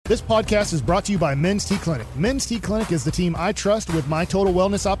This podcast is brought to you by Men's T Clinic. Men's T Clinic is the team I trust with my total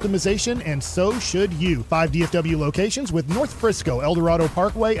wellness optimization, and so should you. 5 DFW locations with North Frisco, El Dorado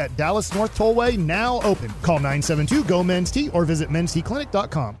Parkway at Dallas North Tollway now open. Call 972-GO-MEN'S-T or visit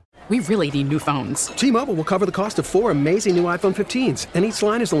mensteclinic.com. We really need new phones. T-Mobile will cover the cost of 4 amazing new iPhone 15s, and each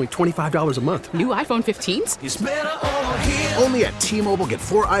line is only $25 a month. New iPhone 15s? It's better over here. Only at T-Mobile, get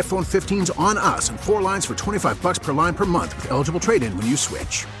 4 iPhone 15s on us and 4 lines for $25 per line per month with eligible trade-in when you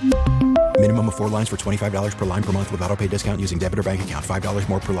switch. Minimum of 4 lines for $25 per line per month with autopay discount using debit or bank account. $5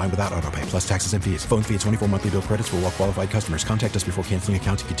 more per line without autopay, plus taxes and fees. Phone fee at 24 monthly bill credits for well-qualified customers. Contact us before canceling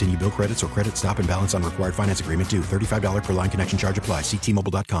account to continue bill credits or credit stop and balance on required finance agreement due. $35 per line connection charge applies. See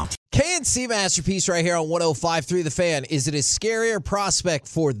T-Mobile.com. KNC Masterpiece right here on 105.3 The Fan. Is it a scarier prospect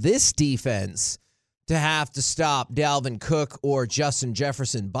for this defense to have to stop Dalvin Cook or Justin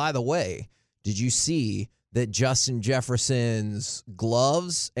Jefferson? By the way, did you see that Justin Jefferson's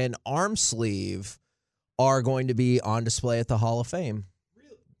gloves and arm sleeve are going to be on display at the Hall of Fame?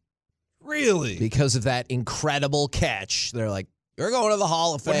 Really? Because of that incredible catch. They're like, you're going to the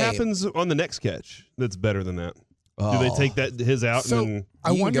Hall of Fame. What happens on the next catch that's better than that? Do they take his out? So, and then...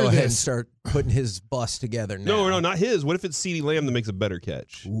 I you wonder can go ahead and this. start putting his bust together now. No, not his. What if it's CeeDee Lamb that makes a better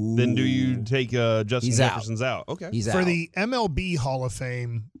catch? Ooh. Then do you take Justin He's Jefferson's out? Okay. He's For out. the MLB Hall of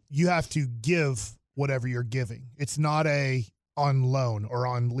Fame, you have to give whatever you're giving. It's not on loan or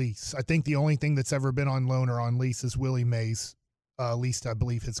on lease. I think the only thing that's ever been on loan or on lease is Willie Mays. Least I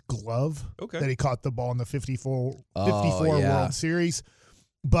believe his glove that he caught the ball in the 54 World Series.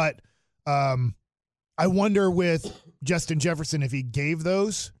 But I wonder with Justin Jefferson if he gave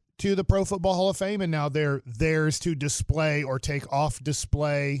those to the Pro Football Hall of Fame and now they're theirs to display or take off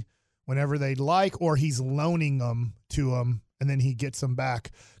display whenever they'd like, or he's loaning them to him and then he gets them back.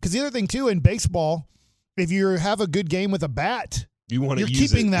 Because the other thing, too, in baseball, if you have a good game with a bat, you're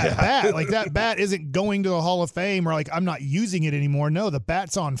keeping that bat. Like, that bat isn't going to the Hall of Fame or, like, I'm not using it anymore. No, the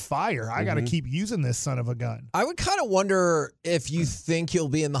bat's on fire. I got to keep using this son of a gun. I would kind of wonder if you think you'll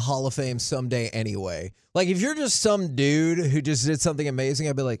be in the Hall of Fame someday anyway. Like, if you're just some dude who just did something amazing,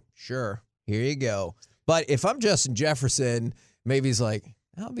 I'd be like, sure, here you go. But if I'm Justin Jefferson, maybe he's like,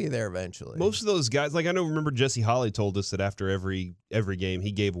 I'll be there eventually. Most of those guys, like remember Jesse Holley told us that after every game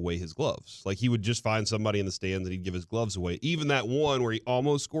he gave away his gloves. Like he would just find somebody in the stands and he'd give his gloves away. Even that one where he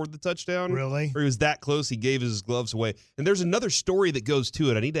almost scored the touchdown. Really? Where he was that close, he gave his gloves away. And there's another story that goes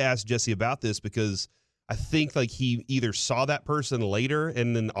to it. I need to ask Jesse about this because I think like he either saw that person later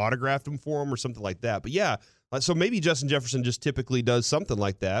and then autographed him for him or something like that. But yeah, so maybe Justin Jefferson just typically does something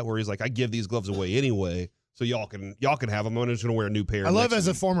like that where he's like, I give these gloves away anyway. So y'all can have them. I'm just going to wear a new pair. I love as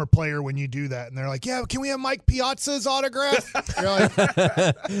a former player when you do that, and they're like, "Yeah, can we have Mike Piazza's autograph?" You're like,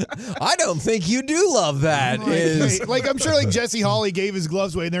 I don't think you do love that. Like I'm sure like Jesse Holley gave his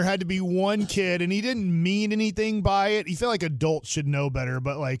gloves away, and there had to be one kid, and he didn't mean anything by it. He felt like adults should know better,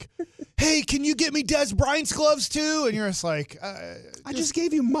 but like, hey, can you get me Des Bryant's gloves too? And you're just like, I just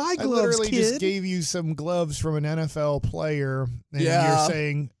gave you my gloves, I literally kid. just gave you some gloves from an NFL player, and you're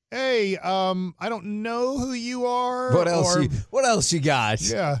saying, hey, I don't know who you are. What else you got?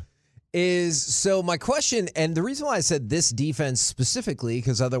 Yeah. So my question, and the reason why I said this defense specifically,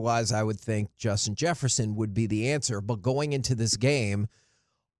 because otherwise I would think Justin Jefferson would be the answer. But going into this game,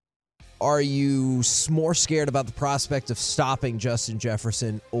 are you more scared about the prospect of stopping Justin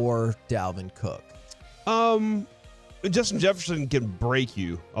Jefferson or Dalvin Cook? Justin Jefferson can break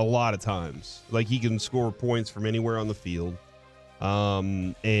you a lot of times. Like he can score points from anywhere on the field.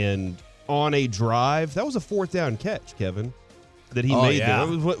 And on a drive, that was a 4th down catch, Kevin, that he made. Yeah.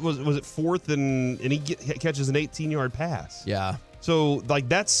 There. Was it 4th and he catches an 18-yard pass. Yeah. So like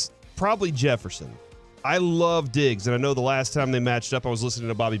that's probably Jefferson. I love Diggs, and I know the last time they matched up, I was listening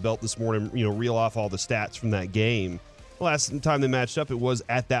to Bobby Belt this morning, reel off all the stats from that game. The last time they matched up, it was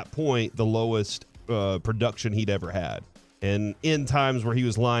at that point the lowest production he'd ever had, and in times where he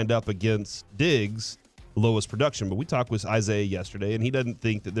was lined up against Diggs, lowest production. But we talked with Isaiah yesterday, and he doesn't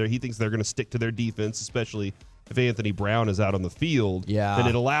think that he thinks they're going to stick to their defense, especially if Anthony Brown is out on the field. Yeah. Then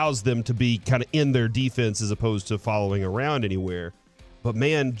it allows them to be kind of in their defense as opposed to following around anywhere. But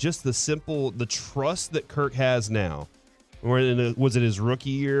man, just the trust that Kirk has now. Was it his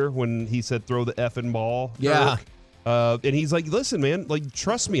rookie year when he said throw the effing ball? Yeah. Kirk? And he's like, listen, man, like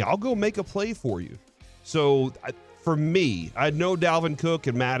trust me, I'll go make a play for you. So for me, I know Dalvin Cook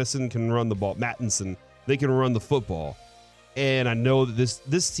and Madison can run the ball. Mattinson, they can run the football. And I know that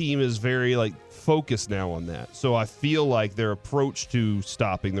this team is very like focused now on that. So I feel like their approach to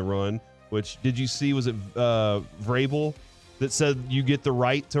stopping the run, which did you see, was it Vrabel that said you get the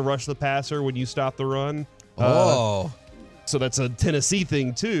right to rush the passer when you stop the run? So that's a Tennessee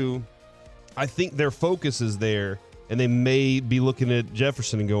thing too. I think their focus is there, and they may be looking at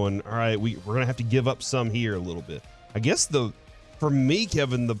Jefferson and going, all right, we're going to have to give up some here a little bit. I guess for me,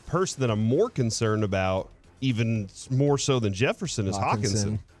 Kevin, the person that I'm more concerned about, even more so than Jefferson, is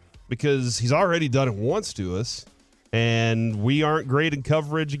Hawkinson, because he's already done it once to us, and we aren't great in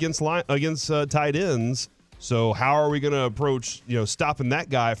coverage against tight ends. So how are we going to approach, stopping that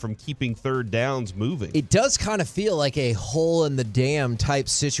guy from keeping third downs moving? It does kind of feel like a hole in the dam type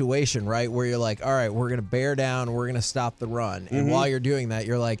situation, right? Where you're like, all right, we're going to bear down, we're going to stop the run. And while you're doing that,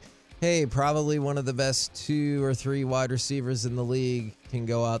 you're like, hey, probably one of the best 2 or 3 wide receivers in the league can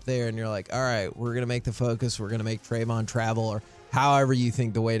go out there. And you're like, all right, we're going to make the focus. We're going to make Trayvon travel, or however you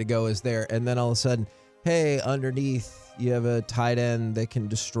think the way to go is there. And then all of a sudden, hey, underneath, you have a tight end that can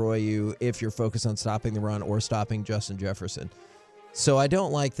destroy you if you're focused on stopping the run or stopping Justin Jefferson. So I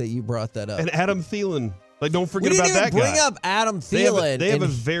don't like that you brought that up. And Adam Thielen. Don't forget about that guy. Bring up Adam Thielen. They have a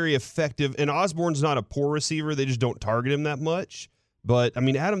very effective, and Osborne's not a poor receiver. They just don't target him that much. But,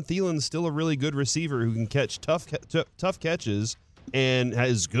 Adam Thielen's still a really good receiver who can catch tough catches and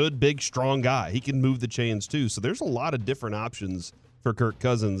is good, big, strong guy. He can move the chains too. So there's a lot of different options for Kirk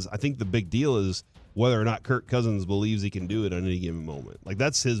Cousins. I think the big deal is whether or not Kirk Cousins believes he can do it at any given moment.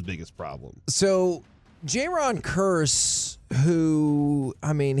 That's his biggest problem. So Jaron Kearse, who,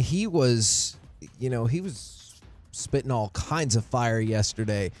 he was spitting all kinds of fire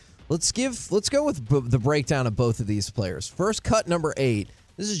yesterday. Let's go with the breakdown of both of these players. First, cut number 8.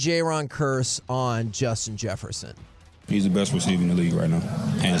 This is Jaron Kearse on Justin Jefferson. He's the best receiver in the league right now,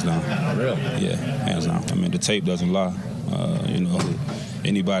 hands down. Really? Yeah, hands down. The tape doesn't lie.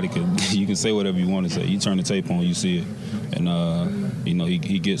 Anybody you can say whatever you want to say. You turn the tape on, you see it. And,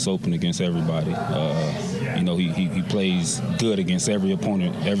 he gets open against everybody. He plays good against every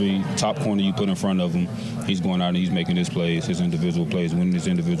opponent. Every top corner you put in front of him, he's going out and he's making his plays, his individual plays, winning his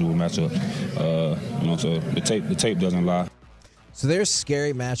individual matchup. So the tape doesn't lie. So there's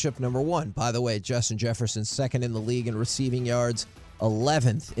scary matchup number 1. By the way, Justin Jefferson, 2nd in the league in receiving yards,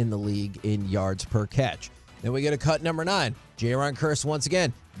 11th in the league in yards per catch. Then we get a cut number 9. Jaron Kearse once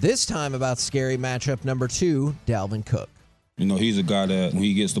again. This time about scary matchup number 2, Dalvin Cook. He's a guy that when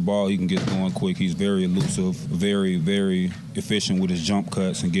he gets the ball, he can get going quick. He's very elusive, very, very efficient with his jump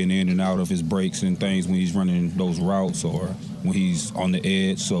cuts and getting in and out of his breaks and things when he's running those routes or when he's on the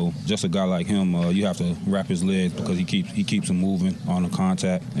edge. So just a guy like him, you have to wrap his legs because he keeps him moving on the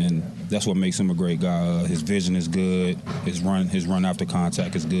contact, and that's what makes him a great guy. His vision is good. His run after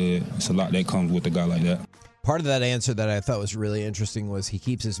contact is good. It's a lot that comes with a guy like that. Part of that answer that I thought was really interesting was he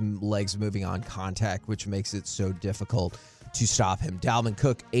keeps his legs moving on contact, which makes it so difficult to stop him. Dalvin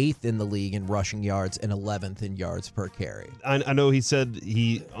Cook, 8th in the league in rushing yards and 11th in yards per carry. I know he said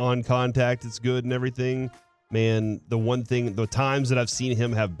he on contact it's good and everything. Man, the times that I've seen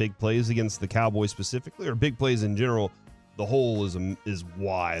him have big plays against the Cowboys specifically, or big plays in general, the hole is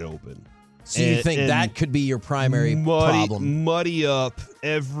wide open. So you think that could be your primary problem? Muddy up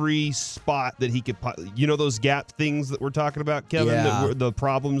every spot that he could. Those gap things that we're talking about, Kevin. Yeah. The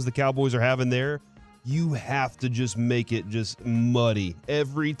problems the Cowboys are having there. You have to just make it just muddy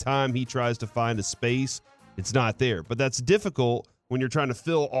every time he tries to find a space. It's not there, but that's difficult when you're trying to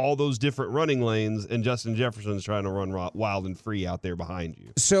fill all those different running lanes and Justin Jefferson's trying to run wild and free out there behind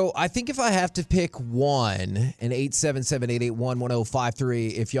you. So I think if I have to pick one, and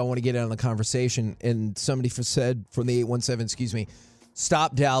 877-881-1053, if y'all want to get in on the conversation, and somebody said from the 817,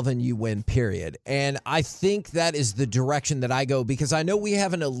 stop Dalvin, you win, period. And I think that is the direction that I go because I know we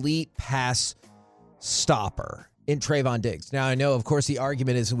have an elite pass stopper in Trayvon Diggs. Now, I know, of course, the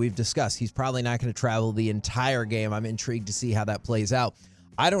argument is, we've discussed, he's probably not going to travel the entire game. I'm intrigued to see how that plays out.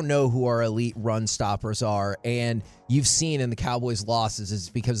 I don't know who our elite run stoppers are, and you've seen in the Cowboys' losses is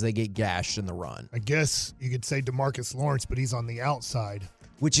because they get gashed in the run. I guess you could say DeMarcus Lawrence, but he's on the outside.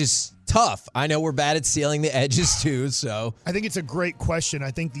 Which is tough. I know we're bad at sealing the edges, too, so. I think it's a great question.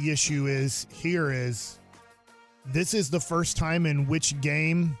 I think the issue is this is the first time in which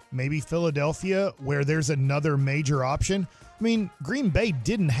game, maybe Philadelphia, where there's another major option. I mean, Green Bay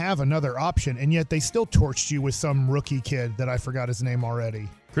didn't have another option, and yet they still torched you with some rookie kid that I forgot his name already.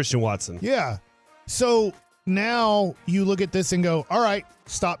 Christian Watson. Yeah. So now you look at this and go, all right,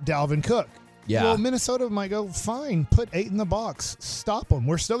 stop Dalvin Cook. Yeah. Well, Minnesota might go, fine, put 8 in the box. Stop him.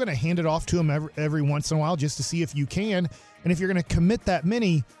 We're still going to hand it off to him every once in a while just to see if you can. And if you're going to commit that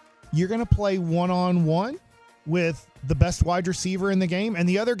many, you're going to play one-on-one with the best wide receiver in the game, and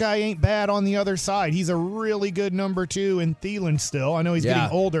the other guy ain't bad on the other side. He's a really good number 2 in Thielen still. I know he's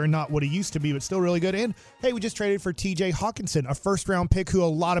getting older and not what he used to be, but still really good. And, hey, we just traded for TJ Hawkinson, a first-round pick who a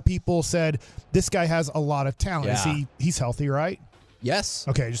lot of people said this guy has a lot of talent. Yeah. He's healthy, right? Yes.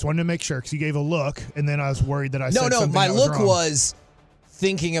 Okay, just wanted to make sure because you gave a look, and then I was worried that I said something my that was look wrong. was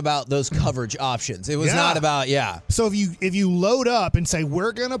thinking about those coverage options. It was not about, So if you load up and say,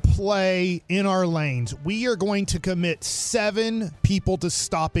 we're going to play in our lanes, we are going to commit 7 people to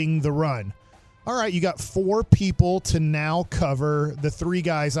stopping the run. All right, you got 4 people to now cover the 3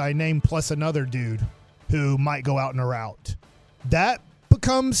 guys I named plus another dude who might go out in a route. That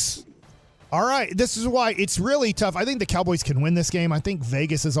becomes, all right, this is why it's really tough. I think the Cowboys can win this game. I think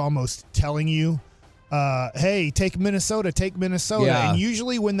Vegas is almost telling you, hey, take Minnesota. Yeah. And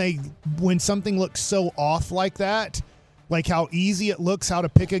usually when something looks so off like that, like how easy it looks how to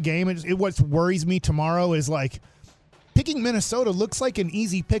pick a game, what worries me tomorrow is like picking Minnesota looks like an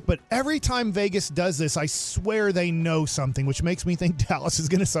easy pick, but every time Vegas does this, I swear they know something, which makes me think Dallas is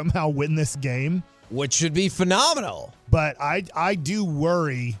going to somehow win this game. which should be phenomenal. But I do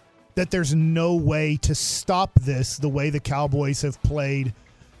worry that there's no way to stop this the way the Cowboys have played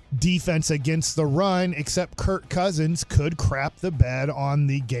defense against the run, except Kirk Cousins could crap the bed on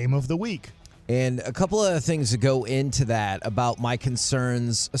the game of the week. And a couple of things to go into that about my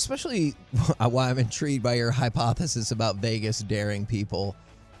concerns, especially why I'm intrigued by your hypothesis about Vegas daring people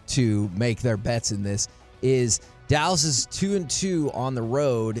to make their bets in this, is Dallas is 2-2 on the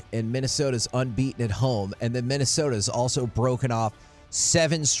road and Minnesota's unbeaten at home. And then Minnesota's also broken off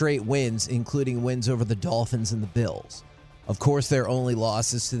 7 straight wins, including wins over the Dolphins and the Bills. Of course, their only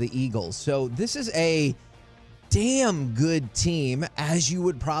losses to the Eagles. So this is a damn good team, as you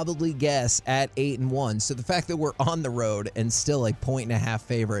would probably guess, at 8-1. So the fact that we're on the road and still a 1.5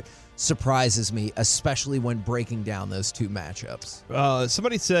 favorite surprises me, especially when breaking down those two matchups.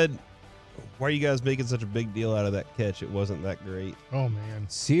 Somebody said, why are you guys making such a big deal out of that catch? It wasn't that great. Oh, man.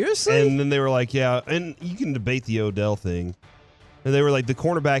 Seriously? And then they were like, yeah, and you can debate the Odell thing. And they were like, the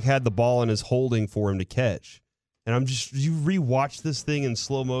cornerback had the ball and is holding for him to catch. And you rewatch this thing in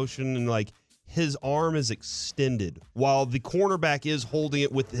slow motion and like, his arm is extended while the cornerback is holding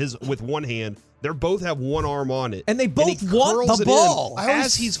it with one hand. They both have one arm on it. And they both want the ball.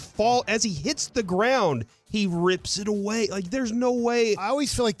 As he hits the ground, he rips it away. Like, there's no way. I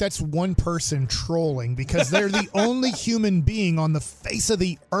always feel like that's one person trolling because they're the only human being on the face of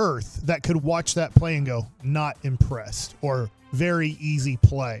the earth that could watch that play and go, not impressed, or very easy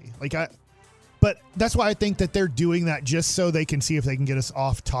play. But that's why I think that they're doing that just so they can see if they can get us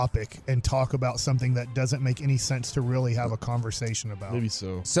off topic and talk about something that doesn't make any sense to really have a conversation about. Maybe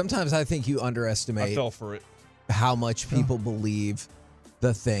so. Sometimes I think you underestimate I fell for it. how much people believe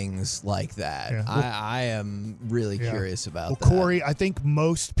the things like that. Yeah. I am really curious about that. Corey, I think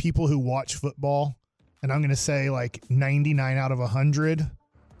most people who watch football, and I'm going to say like 99 out of 100,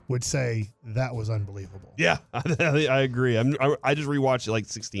 would say that was unbelievable. Yeah, I agree. I just rewatched it like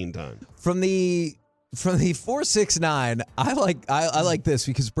 16 times. From the 469, I like this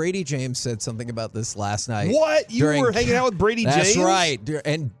because Brady James said something about this last night. What? You were hanging out with Brady James? That's right.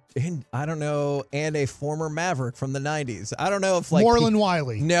 And I don't know, and a former Maverick from the 90s. I don't know if like Moreland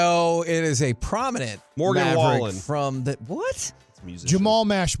Wiley. No, it is a prominent Morgan Maverick Wallen from the what? Jamal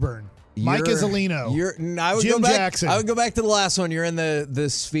Mashburn. Mike Izzolino. Jim Jackson. I would go back to the last one. You're in the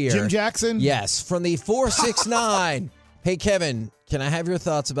sphere. Jim Jackson? Yes, from the 469. Hey, Kevin, can I have your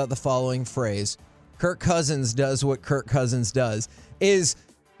thoughts about the following phrase? Kirk Cousins does what Kirk Cousins does.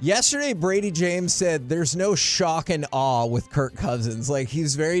 Yesterday, Brady James said there's no shock and awe with Kirk Cousins. Like,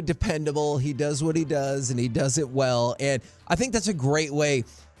 he's very dependable. He does what he does, and he does it well. And I think that's a great way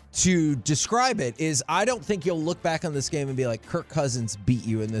to describe it. I don't think you'll look back on this game and be like, Kirk Cousins beat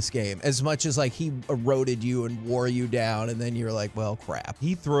you in this game, as much as like he eroded you and wore you down, and then you're like, well, crap.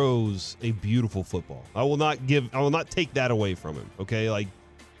 He throws a beautiful football. I will not take that away from him. Okay, like,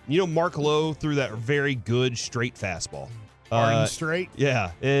 Mark Lowe threw that very good straight fastball. Straight?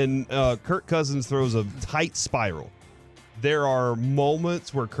 Yeah, and Kirk Cousins throws a tight spiral. There are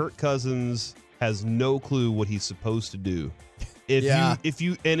moments where Kirk Cousins has no clue what he's supposed to do. If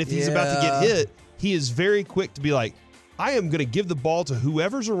he's about to get hit, he is very quick to be like, I am going to give the ball to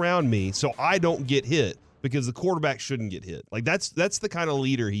whoever's around me so I don't get hit, because the quarterback shouldn't get hit. Like, that's the kind of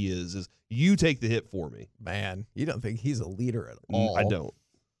leader he is you take the hit for me. Man, you don't think he's a leader at all. I don't.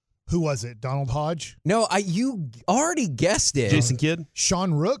 Who was it? Donald Hodge? No, you already guessed it. Jason Kidd?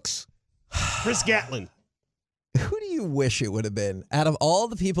 Sean Rooks? Chris Gatlin. Who do you wish it would have been? Out of all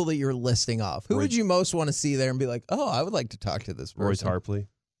the people that you're listing off, who would you most want to see there and be like, oh, I would like to talk to this person? Royce Harpley.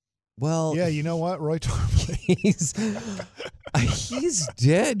 Well, Yeah, you know what? Roy Tarpley. He's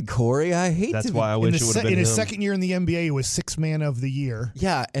dead, Corey. I hate That's to why I In, wish the it would se- have been in his him. second year in the NBA, he was Sixth Man of the Year.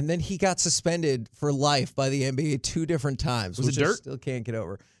 Yeah, and then he got suspended for life by the NBA 2 different times, Was which it I Dirk? still can't get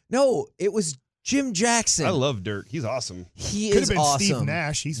over. No, it was Jim Jackson. I love Dirk. He's awesome. He Could have is been awesome. Steve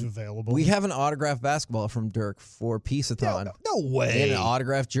Nash. He's available. We have an autographed basketball from Dirk for Peace-a-thon. No way. And an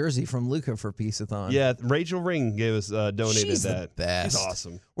autographed jersey from Luca for Peace-a-thon. Yeah, Rachel Ring gave us donated She's that. the best. He's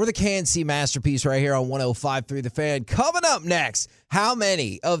awesome. We're the KNC Masterpiece right here on 105.3 The Fan. Coming up next, how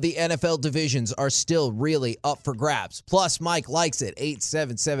many of the NFL divisions are still really up for grabs? Plus, Mike likes it.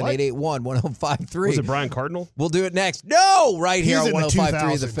 877-881-1053. Was it Brian Cardinal? We'll do it next. No! Right here He's on in the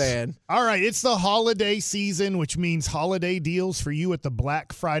 105.3 The 2000s. Fan. All right, it's the holiday season, which means holiday deals for you at the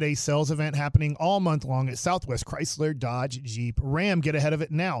Black Friday sales event happening all month long at Southwest Chrysler, Dodge, Jeep, Ram. Get ahead of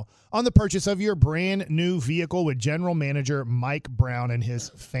it now on the purchase of your brand new vehicle with General Manager Mike Brown and his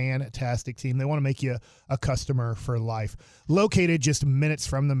fantastic team. They want to make you a customer for life. Located just minutes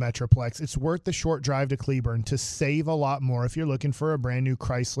from the Metroplex, it's worth the short drive to Cleburne to save a lot more if you're looking for a brand new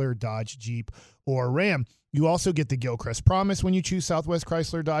Chrysler, Dodge, Jeep, or Ram. You also get the Gilchrist Promise when you choose Southwest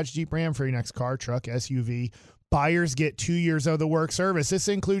Chrysler, Dodge, Jeep, Ram for your next car, truck, SUV. Buyers get 2 years of the work service. This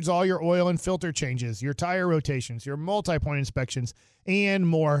includes all your oil and filter changes, your tire rotations, your multi-point inspections, and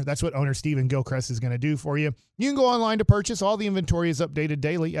more. That's what owner Steven Gilchrist is going to do for you. You can go online to purchase. All the inventory is updated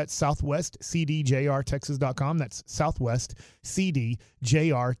daily at southwestcdjrtexas.com. That's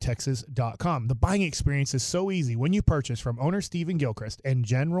southwestcdjrtexas.com. The buying experience is so easy when you purchase from owner Steven Gilchrist and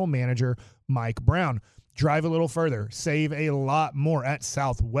general manager Mike Brown. Drive a little further. Save a lot more at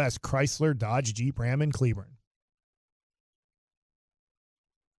Southwest Chrysler, Dodge, Jeep, Ram, and Cleburne.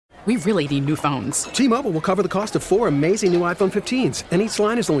 We really need new phones. T-Mobile will cover the cost of 4 amazing new iPhone 15s, and each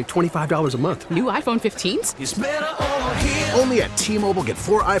line is only $25 a month. New iPhone 15s? Only at T-Mobile, get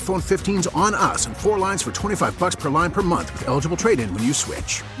 4 iPhone 15s on us and 4 lines for $25 per line per month with eligible trade-in when you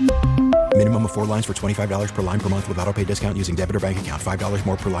switch. Minimum of 4 lines for $25 per line per month with auto pay discount using debit or bank account. $5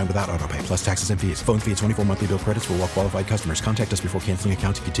 more per line without auto pay, plus taxes and fees. Phone fee at 24 monthly bill credits for well-qualified customers. Contact us before canceling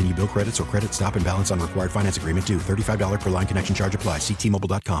account to continue bill credits or credit stop and balance on required finance agreement due. $35 per line connection charge applies. See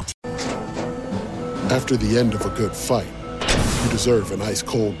T-Mobile.com. After the end of a good fight, you deserve an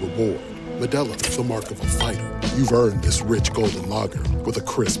ice-cold reward. Modelo is the mark of a fighter. You've earned this rich golden lager with a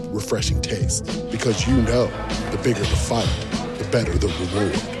crisp, refreshing taste. Because you know, the bigger the fight, the better the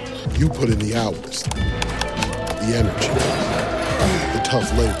reward. You put in the hours, the energy, the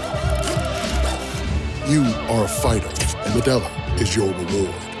tough labor. You are a fighter, and Modelo is your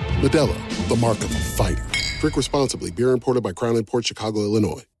reward. Modelo, the mark of a fighter. Drink responsibly. Beer imported by Crown Imports, Chicago,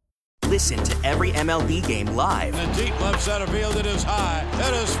 Illinois. Listen to every MLB game live. In the deep left center field, it is high,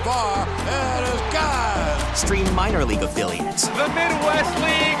 it is far, it is God. Stream minor league affiliates. The Midwest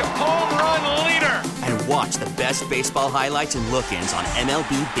League home run leader. And watch the best baseball highlights and look-ins on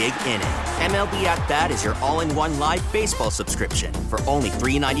MLB Big Inning. MLB At Bat is your all-in-one live baseball subscription for only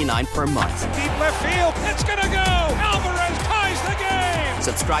 $3.99 per month. Deep left field, it's gonna go. Alvarez ties the game.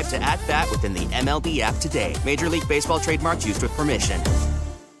 Subscribe to At Bat within the MLB app today. Major League Baseball trademarks used with permission.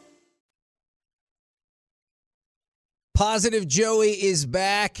 Positive Joey is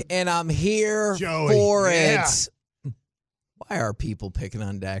back, and I'm here Joey, for yeah. it. Why are people picking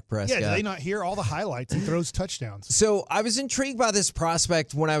on Dak Prescott? Yeah, do they not hear all the highlights? He throws touchdowns. So I was intrigued by this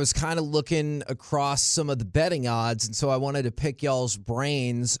prospect when I was kind of looking across some of the betting odds, and so I wanted to pick y'all's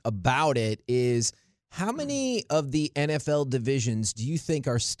brains about it. Is how many of the NFL divisions do you think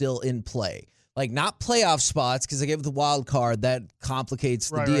are still in play? Like, not playoff spots, because I gave the wild card. That complicates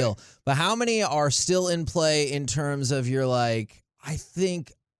the deal. Right. But how many are still in play in terms of you're like, I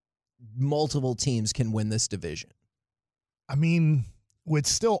think multiple teams can win this division? I mean, with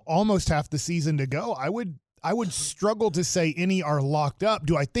still almost half the season to go, I would struggle to say any are locked up.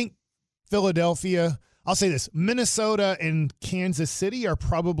 Do I think Philadelphia, I'll say this, Minnesota and Kansas City are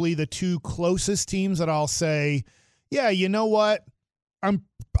probably the 2 closest teams that I'll say, yeah, you know what?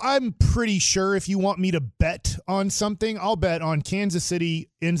 I'm pretty sure if you want me to bet on something, I'll bet on Kansas City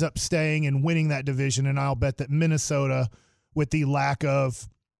ends up staying and winning that division, and I'll bet that Minnesota, with the lack of,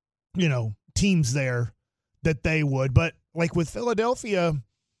 teams there, that they would. But like with Philadelphia,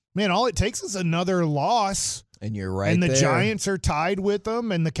 man, all it takes is another loss. And you're right. And the there. Giants are tied with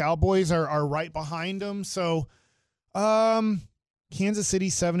them, and the Cowboys are right behind them. So, Kansas City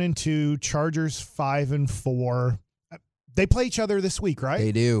 7-2, Chargers 5-4. They play each other this week, right?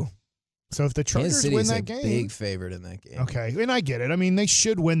 They do. So if the Chargers win that game, big favorite in that game. Okay, and I get it. I mean, they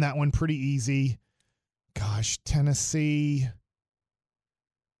should win that one pretty easy. Gosh, Tennessee.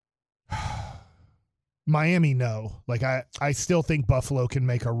 Miami, no. Like I still think Buffalo can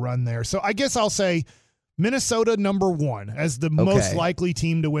make a run there. So I guess I'll say Minnesota number 1 as the most likely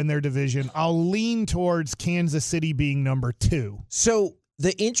team to win their division. I'll lean towards Kansas City being number 2. So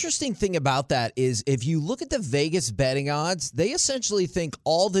the interesting thing about that is if you look at the Vegas betting odds, they essentially think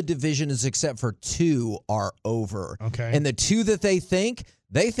all the divisions except for 2 are over. Okay. And the 2 that they think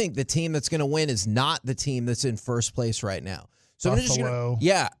the team that's going to win is not the team that's in first place right now. So Buffalo.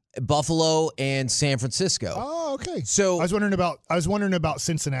 Buffalo and San Francisco. Oh, okay. So I was wondering about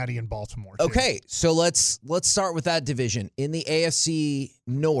Cincinnati and Baltimore, too. Okay, so let's start with that division. In the AFC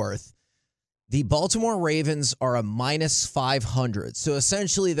North, the Baltimore Ravens are a minus 500. So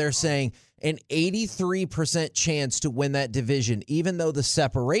essentially they're saying an 83% chance to win that division, even though the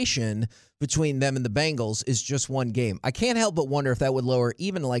separation between them and the Bengals is just 1 game. I can't help but wonder if that would lower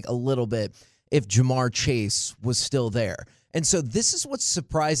even like a little bit if Jamar Chase was still there. And so this is what's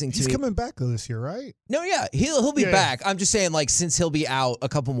surprising to me. He's coming back though this year, right? No, yeah, he'll be back. I'm just saying, like, since he'll be out a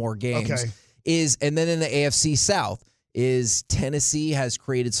couple more games, and then in the AFC South is Tennessee has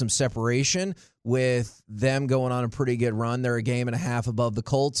created some separation with them going on a pretty good run. They're a game and a half above the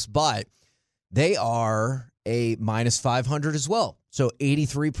Colts, but they are a minus 500 as well. So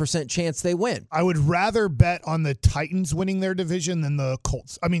 83% chance they win. I would rather bet on the Titans winning their division than the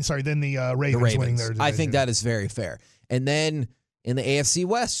Colts. Than the Ravens winning their division. I think that is very fair. And then in the AFC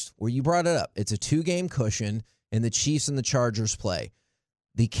West, where you brought it up, it's a 2-game cushion, and the Chiefs and the Chargers play.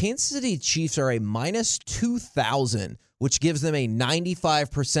 The Kansas City Chiefs are a minus 2,000, which gives them a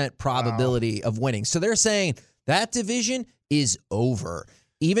 95% probability of winning. So they're saying that division is over.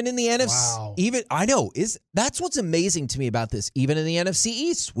 Even in the NFC, that's what's amazing to me about this. Even in the NFC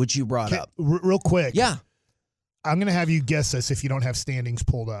East, which you brought up. Real quick. Yeah. I'm going to have you guess this if you don't have standings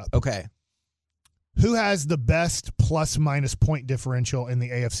pulled up. Okay. Who has the best plus-minus point differential in the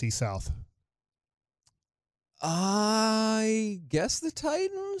AFC South? I guess the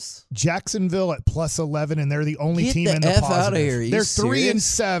Titans. Jacksonville at plus 11, and they're the only Get team the in the F positive. out of here. They're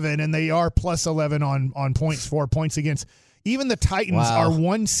 3-7, and they are plus 11 on points for, points against. Even the Titans are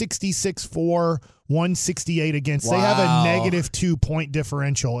 166 for, 168 against. They have a negative 2-point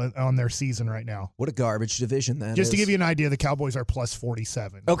differential on their season right now. What a garbage division that is. Just to give you an idea, the Cowboys are plus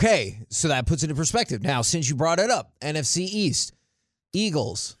 47. Okay, so that puts it in perspective. Now, since you brought it up, NFC East,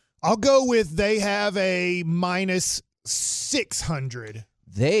 Eagles. I'll go with they have a minus 600.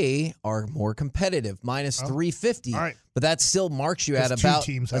 They are more competitive, minus 350. All right. But that still marks you at about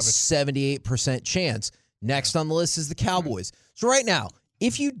a 78% 78% chance. Next on the list is the Cowboys. So right now,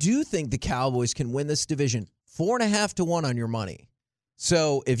 if you do think the Cowboys can win this division, 4.5 to 1 on your money.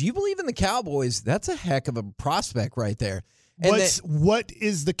 So if you believe in the Cowboys, that's a heck of a prospect right there. And what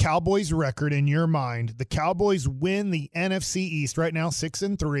is the Cowboys' record in your mind? The Cowboys win the NFC East right now,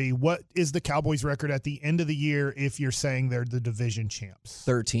 6-3. What is the Cowboys' record at the end of the year if you're saying they're the division champs?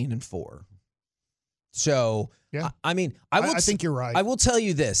 13-4. So, yeah. I think you're right. I will tell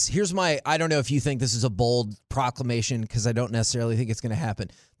you this. I don't know if you think this is a bold proclamation because I don't necessarily think it's going to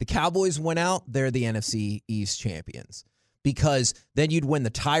happen. The Cowboys went out. They're the NFC East champions because then you'd win the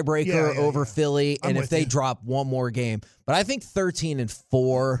tiebreaker over Philly. And if they drop one more game, but I think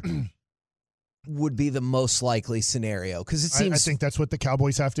 13-4 would be the most likely scenario because it seems. I think that's what the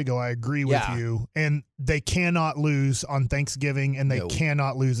Cowboys have to go. I agree with you. And they cannot lose on Thanksgiving, and they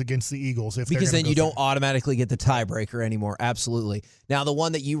cannot lose against the Eagles because then you don't automatically get the tiebreaker anymore. Absolutely. Now the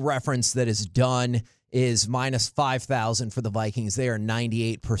one that you referenced that is done is minus 5,000 for the Vikings. They are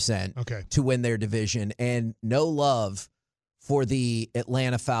 98% to win their division, and no love for the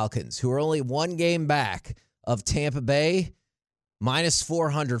Atlanta Falcons, who are only 1 game back of Tampa Bay. Minus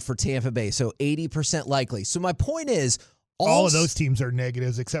 400 for Tampa Bay, so 80% likely. So my point is, all of those teams are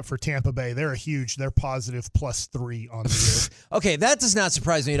negatives except for Tampa Bay. They're they're positive +3 on the year. Okay, that does not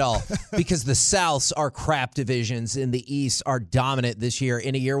surprise me at all because the Souths are crap divisions and the East are dominant this year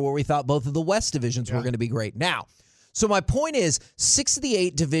in a year where we thought both of the West divisions were going to be great. Now, so my point is 6 of the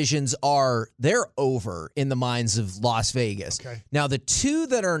 8 divisions they're over in the minds of Las Vegas. Okay. Now, the 2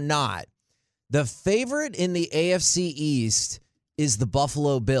 that are not, the favorite in the AFC East is the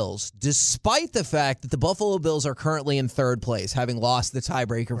Buffalo Bills, despite the fact that the Buffalo Bills are currently in 3rd place, having lost the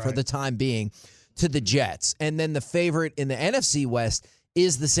tiebreaker for the time being to the Jets. And then the favorite in the NFC West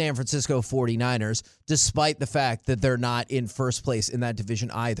is the San Francisco 49ers, despite the fact that they're not in 1st place in that division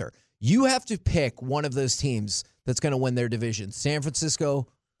either. You have to pick one of those teams that's going to win their division, San Francisco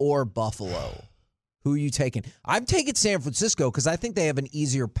or Buffalo. Who are you taking? I'm taking San Francisco because I think they have an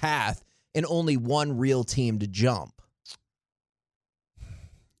easier path and only one real team to jump.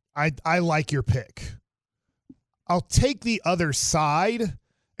 I like your pick. I'll take the other side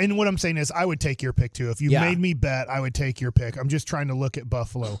And what I'm saying is I would take your pick, too. If you made me bet, I would take your pick. I'm just trying to look at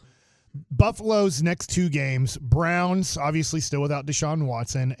Buffalo. Buffalo's next 2 games, Browns, obviously still without Deshaun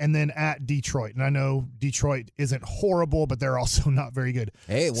Watson, and then at Detroit. And I know Detroit isn't horrible, but they're also not very good.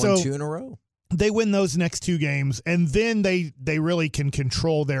 Hey, won 2 in a row. They win those next 2 games, and then they really can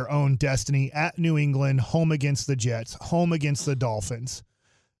control their own destiny at New England, home against the Jets, home against the Dolphins.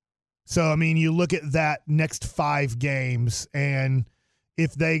 So, I mean, you look at that next 5 games, and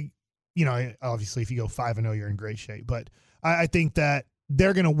if they, obviously if you go 5-0, you're in great shape. But I think that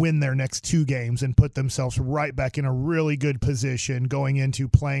they're going to win their next 2 games and put themselves right back in a really good position going into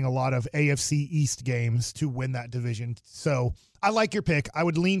playing a lot of AFC East games to win that division. So I like your pick. I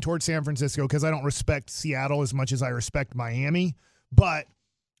would lean towards San Francisco because I don't respect Seattle as much as I respect Miami. But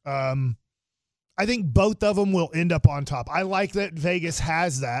I think both of them will end up on top. I like that Vegas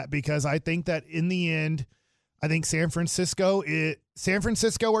has that because I think that in the end, I think San Francisco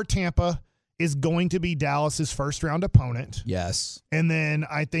or Tampa is going to be Dallas's first-round opponent. Yes. And then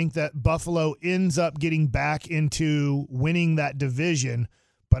I think that Buffalo ends up getting back into winning that division,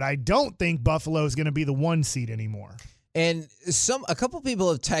 but I don't think Buffalo is going to be the 1 seed anymore. And a couple people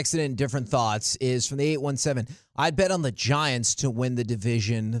have texted in different thoughts. Is from the 817, I'd bet on the Giants to win the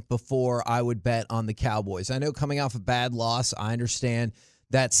division before I would bet on the Cowboys. I know coming off a bad loss, I understand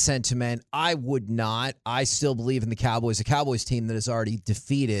that sentiment. I would not. I still believe in the Cowboys, a Cowboys team that has already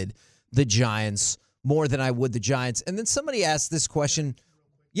defeated the Giants more than I would the Giants. And then somebody asked this question.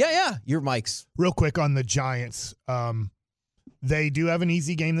 Yeah, your mics. Real quick on the Giants. They do have an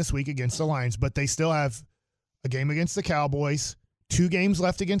easy game this week against the Lions, but they still have a game against the Cowboys, 2 games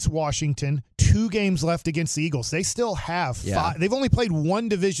left against Washington, 2 games left against the Eagles. They still have 5. They've only played 1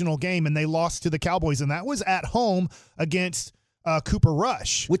 divisional game, and they lost to the Cowboys, and that was at home against Cooper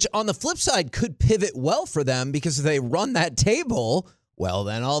Rush. Which on the flip side could pivot well for them because if they run that table, well,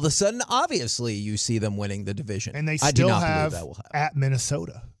 then all of a sudden, obviously, you see them winning the division. And they still have at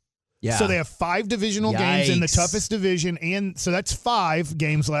Minnesota. Yeah. So they have 5 divisional games in the toughest division, and so that's 5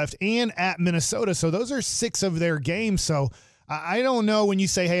 games left, and at Minnesota. So those are 6 of their games. So I don't know when you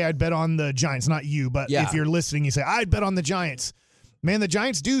say, hey, I'd bet on the Giants, not you, but if you're listening, you say, I'd bet on the Giants. Man, the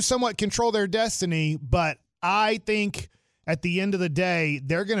Giants do somewhat control their destiny, but I think at the end of the day,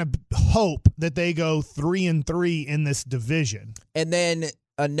 they're going to hope that they go 3-3 in this division. And then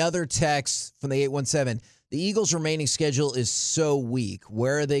another text from the 817. The Eagles' remaining schedule is so weak.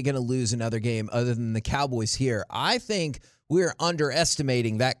 Where are they going to lose another game other than the Cowboys here? I think we're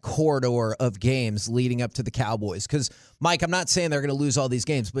underestimating that corridor of games leading up to the Cowboys. Because, Mike, I'm not saying they're going to lose all these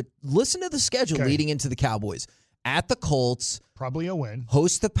games, but listen to the schedule leading into the Cowboys. At the Colts. Probably a win.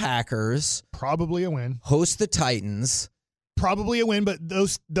 Host the Packers. Probably a win. Host the Titans. Probably a win, but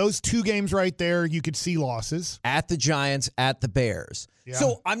those 2 games right there, you could see losses. At the Giants, at the Bears. Yeah.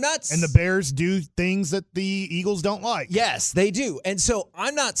 So I'm not... And the Bears do things that the Eagles don't like. Yes, they do. And so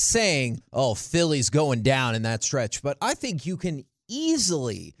I'm not saying, Philly's going down in that stretch, but I think you can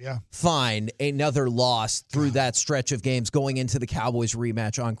easily find another loss through that stretch of games going into the Cowboys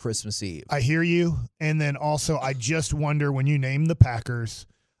rematch on Christmas Eve. I hear you. And then also, I just wonder, when you name the Packers,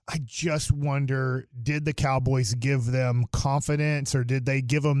 I just wonder, did the Cowboys give them confidence, or did they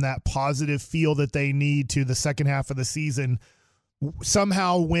give them that positive feel that they need to the second half of the season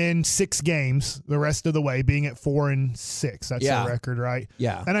somehow win 6 games the rest of the way, being at 4-6? That's their record, right?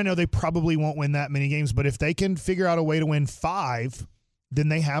 Yeah. And I know they probably won't win that many games, but if they can figure out a way to win 5, then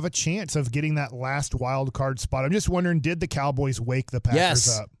they have a chance of getting that last wild card spot. I'm just wondering, did the Cowboys wake the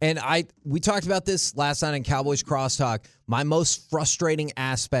Packers up? And we talked about this last night in Cowboys Crosstalk. My most frustrating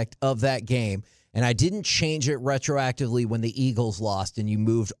aspect of that game, and I didn't change it retroactively when the Eagles lost and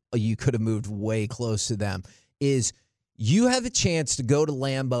you could have moved way close to them, is you had the chance to go to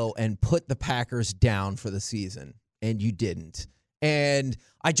Lambeau and put the Packers down for the season, and you didn't. And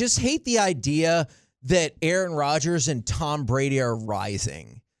I just hate the idea that Aaron Rodgers and Tom Brady are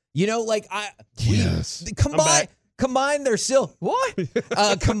rising. Combined, they're still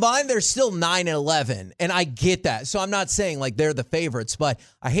combined, they're still 9-11, and I get that. So I'm not saying like they're the favorites, but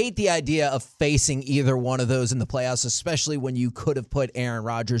I hate the idea of facing either one of those in the playoffs, especially when you could have put Aaron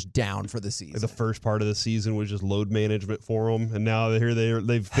Rodgers down for the season. The first part of the season was just load management for them, and now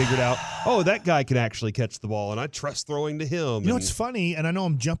they've figured out, that guy can actually catch the ball, and I trust throwing to him. You know, it's funny, and I know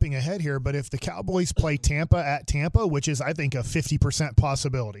I'm jumping ahead here, but if the Cowboys play Tampa at Tampa, which is I think a 50%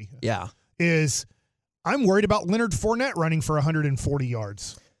 possibility, I'm worried about Leonard Fournette running for 140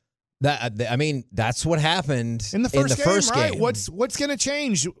 yards. That's what happened in the first game. Right? What's going to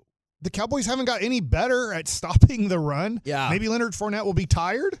change? The Cowboys haven't got any better at stopping the run. Yeah. Maybe Leonard Fournette will be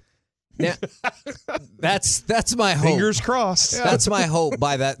tired. Now, that's my hope. Fingers crossed. That's my hope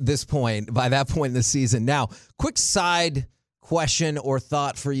by that point in the season. Now, quick side question or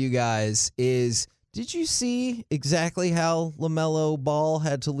thought for you guys is, did you see exactly how LaMelo Ball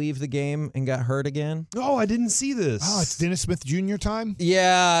had to leave the game and got hurt again? Oh, I didn't see this. Oh, it's Dennis Smith Jr. time?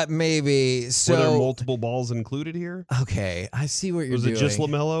 Yeah, maybe. So, were there multiple balls included here? Okay, I see what you're doing. Was it just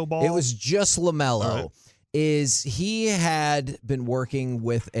LaMelo Ball? It was just LaMelo. Right. Is he had been working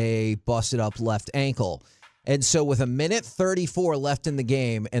with a busted up left ankle. And so with 1:34 left in the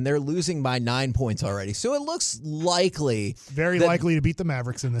game, and they're losing by 9 points already. So it looks likely. Very likely to beat the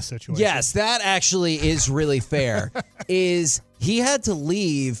Mavericks in this situation. Yes, that actually is really fair. Is he had to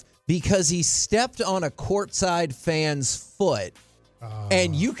leave because he stepped on a courtside fan's foot.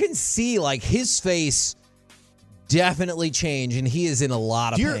 And you can see like his face definitely change, and he is in a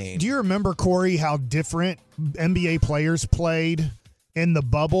lot of pain. Do you remember, Corey, how different NBA players played in the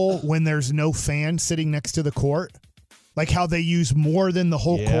bubble when there's no fan sitting next to the court? Like how they use more than the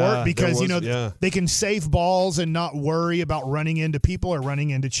whole court because, they can save balls and not worry about running into people or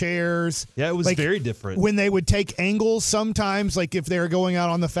running into chairs. Yeah, it was very different. When they would take angles sometimes, like if they were going out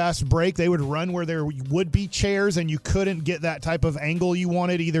on the fast break, they would run where there would be chairs and you couldn't get that type of angle you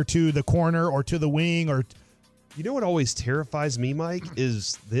wanted either to the corner or to the wing or... You know what always terrifies me, Mike,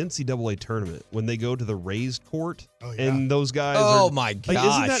 is the NCAA tournament when they go to the raised court and those guys. My gosh!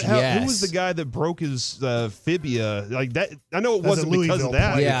 Isn't that how? Yes. Who was the guy that broke his fibia like that? I know it wasn't because of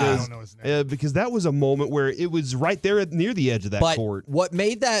that. Yeah. I don't know his name. Because that was a moment where it was right there near the edge of that court. What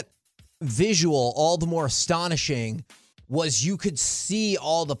made that visual all the more astonishing was you could see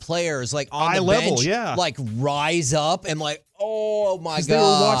all the players like on the bench, like rise up and like, oh my God. They were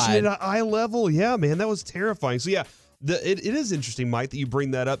watching it at eye level. Yeah, man, that was terrifying. So yeah, it is interesting, Mike, that you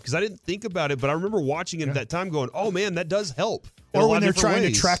bring that up because I didn't think about it, but I remember watching it at that time going, oh man, that does help. Or when they're trying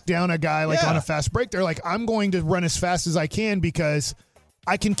to track down a guy like on a fast break, they're like, I'm going to run as fast as I can because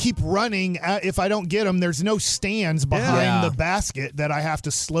I can keep running. If I don't get them, there's no stands behind the basket that I have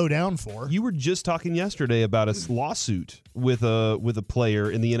to slow down for. You were just talking yesterday about a lawsuit with a player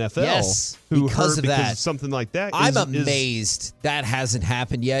in the NFL. Yes, who because hurt of because that. of something like that. I'm amazed that hasn't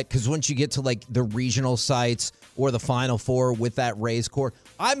happened yet because once you get to like the regional sites or the Final Four with that raised court,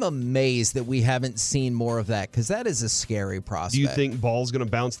 I'm amazed that we haven't seen more of that because that is a scary prospect. Do you think Ball's going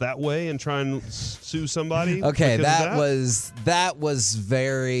to bounce that way and try and sue somebody? Okay, that was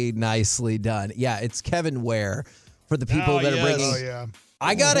very nicely done. Yeah, it's Kevin Ware for the people that are bringing. Oh, yeah.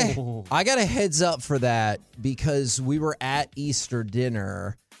 I got a heads up for that because we were at Easter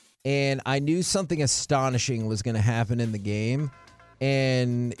dinner and I knew something astonishing was going to happen in the game.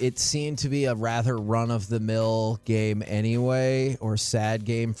 And it seemed to be a rather run-of-the-mill game anyway, or sad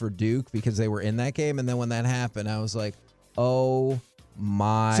game for Duke because they were in that game. And then when that happened, I was like, oh,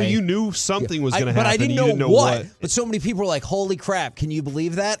 my. So you knew something was going to happen. But I didn't know what. But so many people were like, holy crap, can you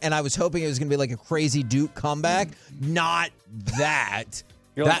believe that? And I was hoping it was going to be like a crazy Duke comeback. Not that.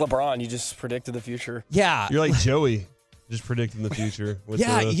 You're like LeBron. You just predicted the future. Yeah. You're like Joey. Just predicting the future.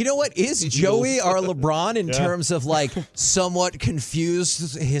 You know what? Is Joey our LeBron in terms of like somewhat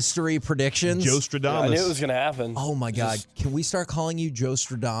confused history predictions? Joe Stradamus. Yeah, I knew it was going to happen. Oh my God. Can we start calling you Joe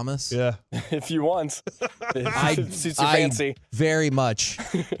Stradamus? Yeah. If you want. Suits you I fancy. Very much.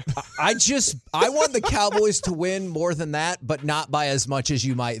 I want the Cowboys to win more than that, but not by as much as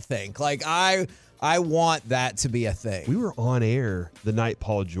you might think. Like I want that to be a thing. We were on air the night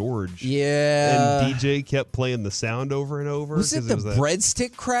Paul George. Yeah. And DJ kept playing the sound over and over. Was it the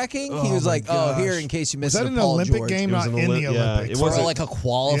breadstick cracking? He was like, here, in case you missed it, was that an Paul Olympic George. game? Not in the Olympics. It was like a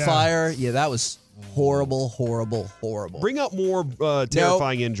qualifier. Yeah, that was horrible, horrible, horrible. Bring up more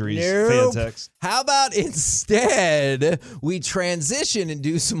terrifying injuries, Nope. fan text. How about instead we transition and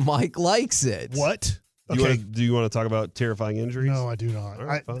do some Mike Likes It? What? Do you want to talk about terrifying injuries? No, I do not.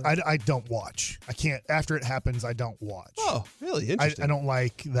 Right, I don't watch. I can't. After it happens, I don't watch. Oh, really? Interesting. I don't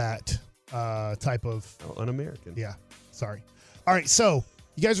like that type of... un-American. Yeah, sorry. All right, so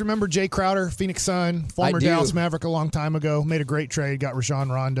you guys remember Jay Crowder, Phoenix Sun, former Dallas Maverick a long time ago, made a great trade, got Rajon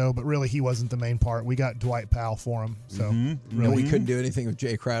Rondo, but really he wasn't the main part. We got Dwight Powell for him. So really, and we couldn't do anything with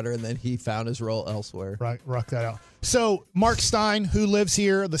Jay Crowder, and then he found his role elsewhere. Right, rock that out. So Mark Stein, who lives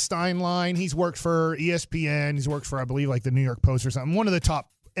here, the Stein line, he's worked for ESPN. He's worked for, I believe, like the New York Post or something. One of the top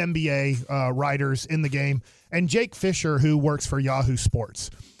NBA writers in the game. And Jake Fisher, who works for Yahoo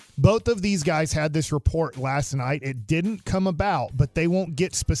Sports. Both of these guys had this report last night. It didn't come about, but they won't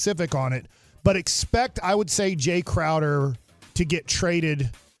get specific on it. But expect, I would say, Jay Crowder to get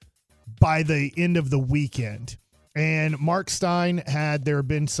traded by the end of the weekend. And Mark Stein there have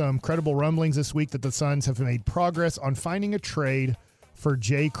been some credible rumblings this week that the Suns have made progress on finding a trade for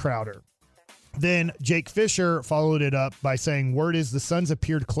Jay Crowder. Then Jake Fisher followed it up by saying, word is the Suns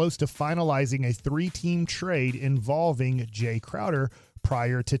appeared close to finalizing a 3-team trade involving Jay Crowder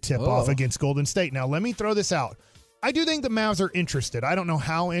prior to tip-off against Golden State. Now, let me throw this out. I do think the Mavs are interested. I don't know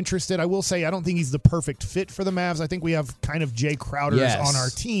how interested. I will say I don't think he's the perfect fit for the Mavs. I think we have kind of Jay Crowders on our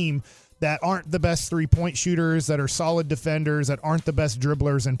team that aren't the best three-point shooters, that are solid defenders, that aren't the best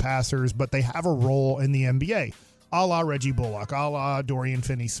dribblers and passers, but they have a role in the NBA. A la Reggie Bullock, a la Dorian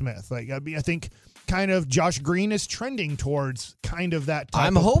Finney-Smith. Like, I think kind of Josh Green is trending towards kind of that type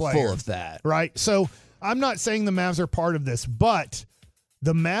I'm of hopeful player, of that. right? So I'm not saying the Mavs are part of this, but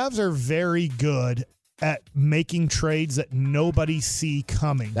the Mavs are very good at making trades that nobody see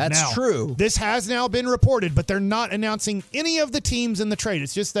coming. That's true. This has now been reported, but they're not announcing any of the teams in the trade.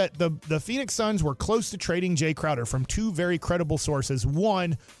 It's just that the Phoenix Suns were close to trading Jay Crowder from two very credible sources.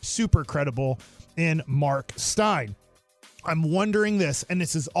 One, super credible, in Mark Stein. I'm wondering this, and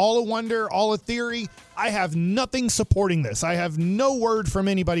this is all a wonder, all a theory. I have nothing supporting this. I have no word from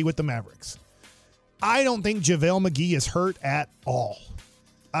anybody with the Mavericks. I don't think JaVale McGee is hurt at all.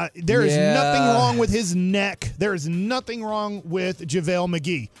 There is nothing wrong with his neck. There is nothing wrong with JaVale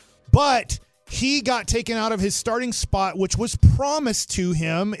McGee. But he got taken out of his starting spot, which was promised to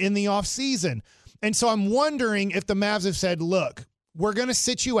him in the offseason. And so I'm wondering if the Mavs have said, look, we're going to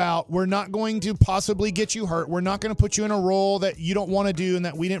sit you out. We're not going to possibly get you hurt. We're not going to put you in a role that you don't want to do and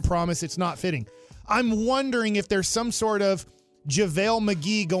that we didn't promise. It's not fitting. I'm wondering if there's some sort of JaVale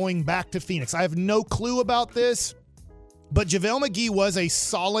McGee going back to Phoenix. I have no clue about this, but JaVale McGee was a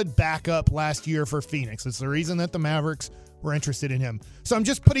solid backup last year for Phoenix. It's the reason that the Mavericks were interested in him. So I'm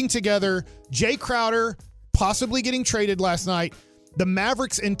just putting together Jay Crowder possibly getting traded last night, the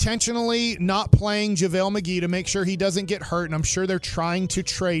Mavericks intentionally not playing JaVale McGee to make sure he doesn't get hurt, and I'm sure they're trying to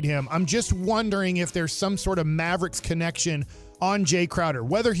trade him. I'm just wondering if there's some sort of Mavericks connection on Jay Crowder,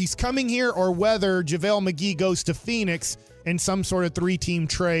 whether he's coming here or whether JaVale McGee goes to Phoenix in some sort of 3-team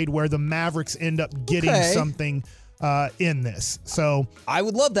trade where the Mavericks end up getting something in this. So I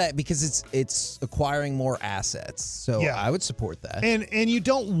would love that because it's acquiring more assets. So I would support that. And you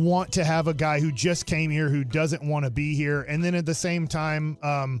don't want to have a guy who just came here who doesn't want to be here. And then at the same time,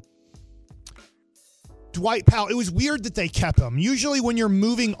 Dwight Powell, it was weird that they kept him. Usually when you're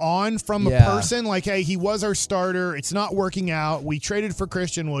moving on from a person, like, hey, he was our starter, it's not working out, we traded for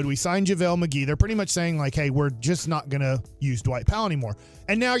Christian Wood, we signed JaVale McGee, they're pretty much saying, like, hey, we're just not going to use Dwight Powell anymore.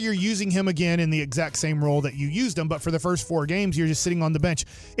 And now you're using him again in the exact same role that you used him, but for the first 4 games, you're just sitting on the bench.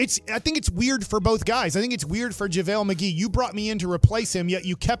 I think it's weird for both guys. I think it's weird for JaVale McGee. You brought me in to replace him, yet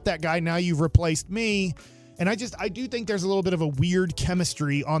you kept that guy, now you've replaced me. And I do think there's a little bit of a weird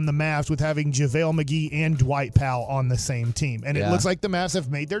chemistry on the Mavs with having JaVale McGee and Dwight Powell on the same team. And it looks like the Mavs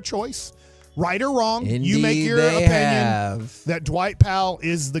have made their choice. Right or wrong, Indeed, you make your opinion that Dwight Powell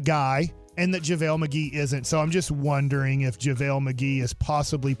is the guy and that JaVale McGee isn't. So I'm just wondering if JaVale McGee is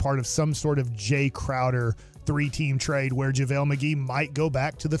possibly part of some sort of Jay Crowder 3-team trade where JaVale McGee might go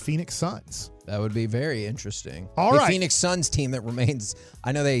back to the Phoenix Suns. That would be very interesting. All the right. Phoenix Suns team that remains,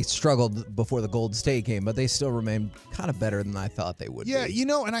 I know they struggled before the Golden State game, but they still remain kind of better than I thought they would be. Yeah,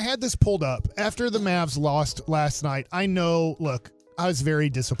 and I had this pulled up. After the Mavs lost last night, I was very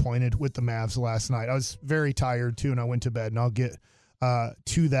disappointed with the Mavs last night. I was very tired too, and I went to bed, and I'll get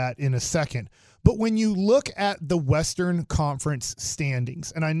to that in a second. But when you look at the Western Conference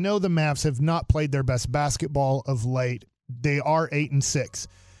standings, and I know the Mavs have not played their best basketball of late, they are 8-6.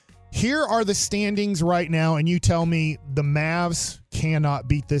 Here are the standings right now, and you tell me the Mavs cannot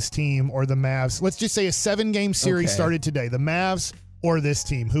beat this team, or the Mavs, let's just say a 7-game series started today. The Mavs or this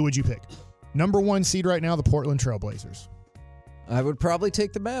team, who would you pick? Number 1 seed right now, the Portland Trailblazers. I would probably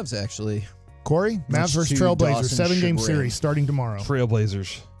take the Mavs, actually. Corey, Mavs versus Trailblazers, 7-game series starting tomorrow.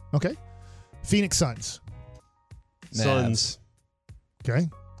 Trailblazers. Okay. Phoenix Suns. Suns. Okay.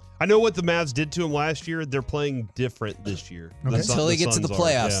 I know what the Mavs did to him last year. They're playing different this year. Okay. Until they get to the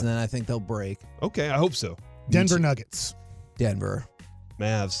playoffs, and then I think they'll break. Okay, I hope so. Denver Nuggets. Denver.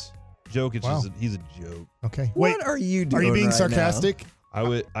 Mavs. Jokic he's a joke. Okay. What are you doing? Are you being right sarcastic?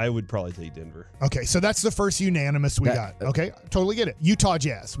 Now? I would probably take Denver. Okay, so that's the first unanimous we got. Okay, totally get it. Utah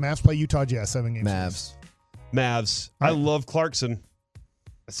Jazz. Mavs play Utah Jazz 7 games. Mavs. Right. I love Clarkson.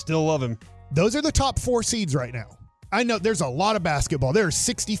 I still love him. Those are the top 4 seeds right now. I know there's a lot of basketball. There's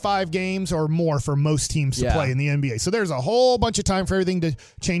 65 games or more for most teams to play in the NBA. So there's a whole bunch of time for everything to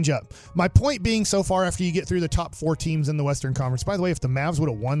change up. My point being, so far after you get through the top 4 teams in the Western Conference, by the way, if the Mavs would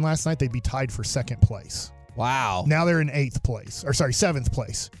have won last night, they'd be tied for 2nd place. Wow. Now they're in 7th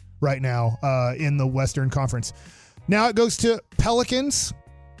place right now in the Western Conference. Now it goes to Pelicans.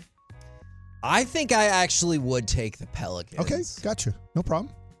 I think I actually would take the Pelicans. Okay, gotcha. No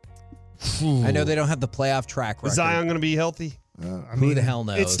problem. I know they don't have the playoff track record. Is Zion going to be healthy? Who the hell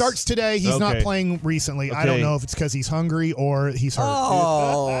knows? It starts today. He's not playing recently. I don't know if it's because he's hungry or he's hurt.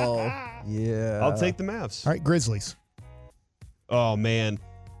 Oh, yeah. I'll take the Mavs. All right, Grizzlies. Oh, man.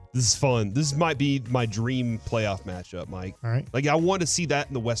 This is fun. This might be my dream playoff matchup, Mike. All right. Like, I want to see that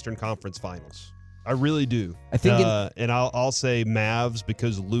in the Western Conference Finals. I really do. I think and I'll say Mavs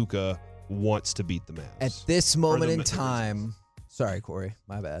because Luka wants to beat the Mavs. At this moment in time, sorry, Corey,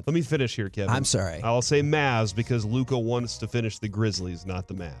 my bad. Let me finish here, Kevin. I'm sorry. I'll say Mavs because Luka wants to finish the Grizzlies, not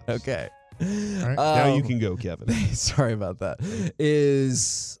the Mavs. Okay. All right. Now you can go, Kevin. Sorry about that.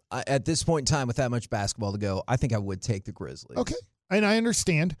 At this point in time, with that much basketball to go, I think I would take the Grizzlies. Okay. And I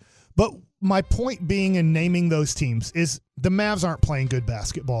understand. But my point being in naming those teams is the Mavs aren't playing good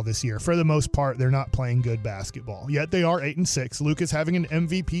basketball this year. For the most part, they're not playing good basketball. Yet they are 8-6. Luka's having an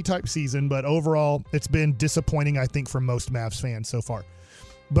MVP type season, but overall, it's been disappointing, I think, for most Mavs fans so far.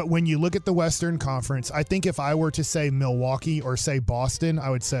 But when you look at the Western Conference, I think if I were to say Milwaukee or say Boston, I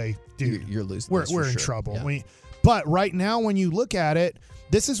would say, dude, you're losing. We're in trouble. Yeah. But right now, when you look at it,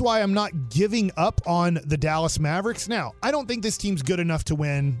 this is why I'm not giving up on the Dallas Mavericks. Now, I don't think this team's good enough to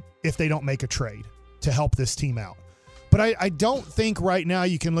win if they don't make a trade to help this team out. But I don't think right now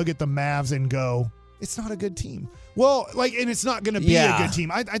you can look at the Mavs and go, it's not a good team. Well, and it's not going to be a good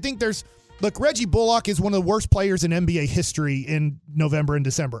team. I think look, Reggie Bullock is one of the worst players in NBA history in November and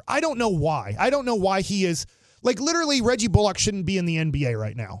December. I don't know why. I don't know why he is. Literally, Reggie Bullock shouldn't be in the NBA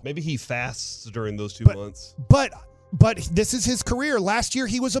right now. Maybe he fasts during those 2 months. But this is his career. Last year,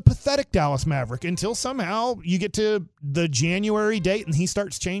 he was a pathetic Dallas Maverick until somehow you get to the January date and he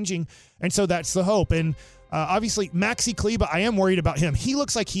starts changing. And so that's the hope. And obviously, Maxi Kleber, I am worried about him. He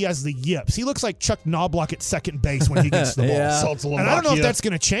looks like he has the yips. He looks like Chuck Knobloch at second base when he gets the ball. And I don't know if that's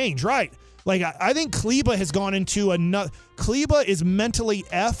going to change, right? I think Kleber has gone into another. Kleber is mentally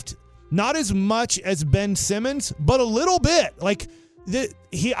effed, not as much as Ben Simmons, but a little bit.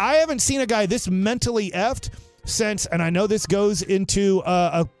 I haven't seen a guy this mentally effed since, and I know this goes into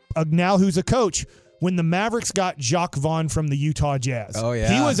a now who's a coach, when the Mavericks got Jacques Vaughn from the Utah Jazz. Oh,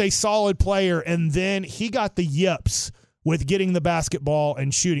 yeah. He was a solid player, and then he got the yips with getting the basketball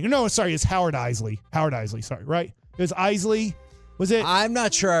and shooting. No, sorry, it's Howard Isley. Sorry, right? It was Isley. Was it? I'm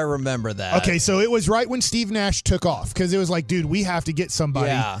not sure I remember that. Okay, so it was right when Steve Nash took off because it was like, dude, we have to get somebody.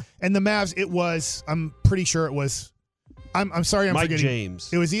 Yeah. And the Mavs, I'm pretty sure it was, I'm sorry, I'm Mike forgetting.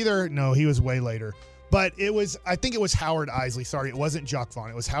 James. It was no, he was way later. But I think it was Howard Isley. Sorry, it wasn't Jacques Vaughn.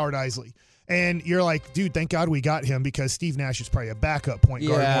 It was Howard Isley. And you're like, dude, thank God we got him because Steve Nash is probably a backup point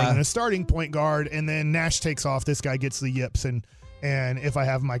guard more than a starting point guard. And then Nash takes off. This guy gets the yips. And if I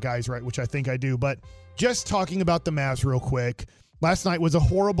have my guys right, which I think I do. But just talking about the Mavs real quick, last night was a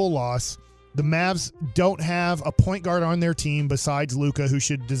horrible loss. The Mavs don't have a point guard on their team besides Luka, who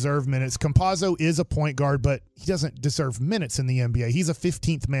should deserve minutes. Campazzo is a point guard, but he doesn't deserve minutes in the NBA. He's a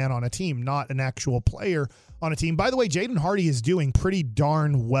 15th man on a team, not an actual player on a team. By the way, Jaden Hardy is doing pretty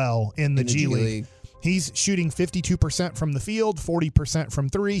darn well in the G League. He's shooting 52% from the field, 40% from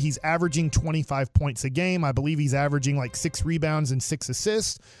three. He's averaging 25 points a game. I believe he's averaging 6 rebounds and 6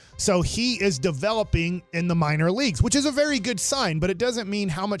 assists. So he is developing in the minor leagues, which is a very good sign, but it doesn't mean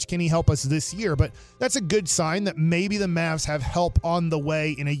how much can he help us this year. But that's a good sign that maybe the Mavs have help on the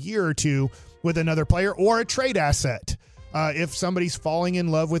way in a year or two with another player or a trade asset if somebody's falling in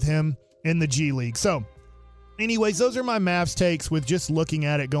love with him in the G League. So anyways, those are my Mavs takes with just looking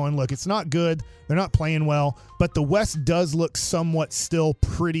at it going, look, it's not good. They're not playing well, but the West does look somewhat still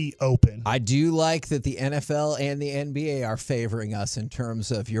pretty open. I do like that the NFL and the NBA are favoring us in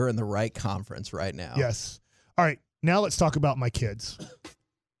terms of you're in the right conference right now. Yes. All right, now let's talk about my kids.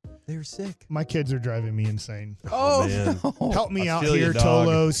 They're sick. My kids are driving me insane. Oh, man. no. Help me out feel here, you, dog.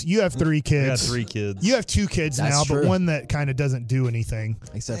 Tolos. You have 3 kids. I got 3 kids. You have 2 kids That's now, true. but one that kind of doesn't do anything.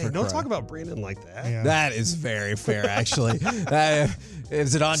 Except Hey, for don't Crow. talk about Brandon like that. Yeah. That is very fair, actually.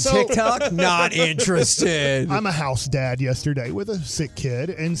 Is it on So- TikTok? Not interested. I'm a house dad yesterday with a sick kid,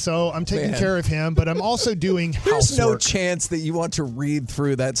 and so I'm taking Man. care of him, but I'm also doing There's no housework. chance that you want to read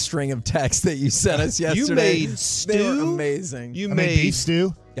through that string of text that you sent us yesterday. You made They were stew? amazing. You I made beef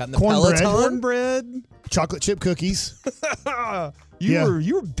stew, Got in the cornbread, Peloton? cornbread. chocolate chip cookies.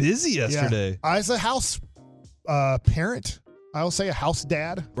 You were busy yesterday. Yeah. As a house parent, I'll say a house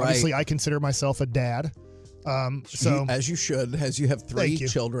dad. Right. Obviously, I consider myself a dad. So as you should, as you have 3 Thank you.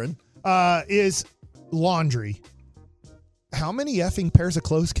 children. is laundry. how many effing pairs of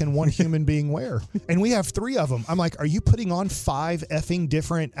clothes can one human being wear? And we have 3 of them. I'm like, are you putting on 5 effing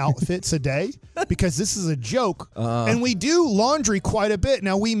different outfits a day? Because this is a joke. And we do laundry quite a bit.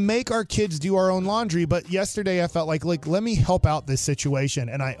 Now, we make our kids do our own laundry, but yesterday I felt like, let me help out this situation.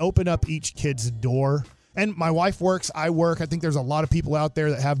 And I open up each kid's door. And my wife works, I work. I think there's a lot of people out there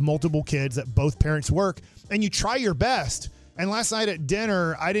that have multiple kids that both parents work. And you try your best. And last night at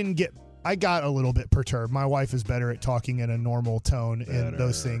dinner, I got a little bit perturbed. My wife is better at talking in a normal tone in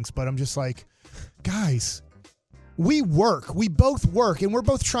those things. But I'm just like, guys, we work. We both work. And we're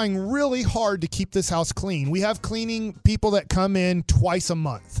both trying really hard to keep this house clean. We have cleaning people that come in twice a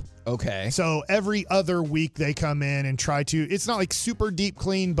month. Okay. So every other week they come in and try to, it's not like super deep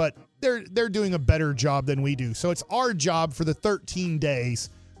clean, but they're doing a better job than we do. So it's our job for the 13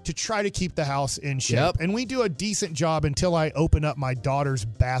 days to try to keep the house in shape. Yep. And we do a decent job until I open up my daughter's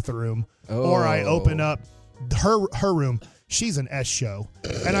bathroom or I open up her room. She's an S show.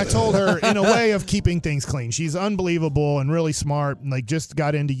 And I told her in a way of keeping things clean. She's unbelievable and really smart and like just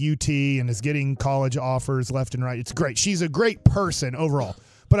got into UT and is getting college offers left and right. It's great. She's a great person overall.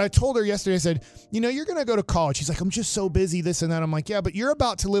 But I told her yesterday, I said, you're going to go to college. She's like, I'm just so busy, this and that. I'm like, yeah, but you're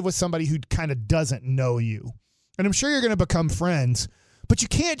about to live with somebody who kind of doesn't know you. And I'm sure you're going to become friends. But you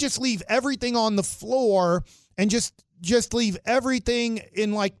can't just leave everything on the floor and just leave everything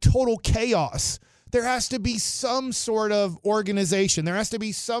in like total chaos. There has to be some sort of organization. There has to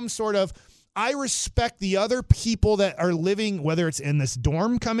be some sort of, I respect the other people that are living, whether it's in this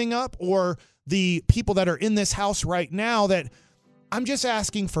dorm coming up or the people that are in this house right now, that I'm just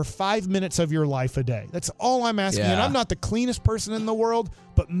asking for 5 minutes of your life a day. That's all I'm asking. Yeah. And I'm not the cleanest person in the world,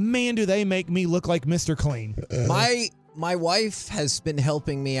 but man, do they make me look like Mr. Clean. My wife has been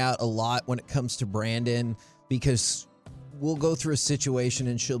helping me out a lot when it comes to Brandon, because we'll go through a situation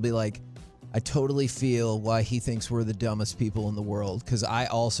and she'll be like, I totally feel why he thinks we're the dumbest people in the world, because I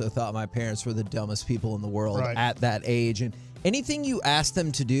also thought my parents were the dumbest people in the world at that age. And anything you ask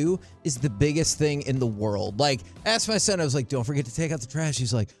them to do is the biggest thing in the world. Like, ask my son, I was like, don't forget to take out the trash.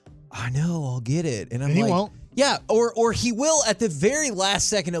 He's like, I know, I'll get it. And I'm he like, won't. Yeah, or he will at the very last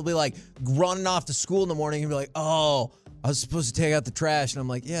second. He'll be like running off to school in the morning and be like, oh, I was supposed to take out the trash. And I'm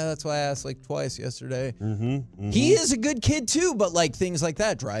like, yeah, that's why I asked like twice yesterday. He is a good kid too, but like things like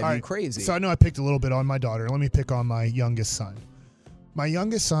that drive you crazy. So I know I picked a little bit on my daughter. Let me pick on my youngest son. My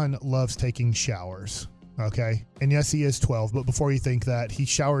youngest son loves taking showers. Okay. And yes, he is 12, but before you think that, he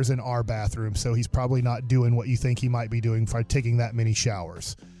showers in our bathroom. So he's probably not doing what you think he might be doing by taking that many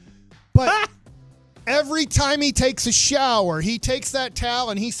showers. But every time he takes a shower, he takes that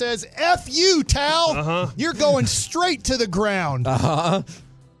towel and he says, F you, towel. You're going straight to the ground.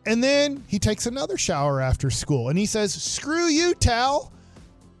 And then he takes another shower after school and he says, screw you, towel.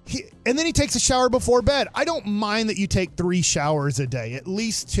 And then he takes a shower before bed. I don't mind that you take 3 showers a day, at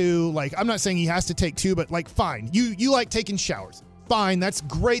least 2. Like, I'm not saying he has to take 2, but like, fine. You like taking showers. Fine. That's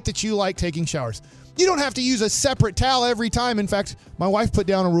great that you like taking showers. You don't have to use a separate towel every time. In fact, my wife put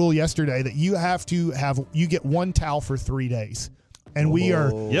down a rule yesterday that you get 1 towel for 3 days. And we are,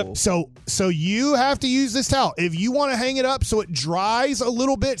 so you have to use this towel. If you want to hang it up so it dries a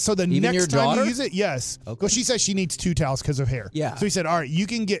little bit so the next time you use it, yes. Okay. Well, she says she needs 2 towels because of hair. Yeah. So he said, all right, you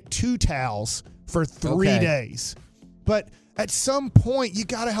can get 2 towels for 3 days. But at some point, you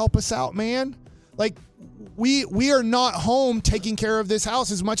got to help us out, man. Like, we are not home taking care of this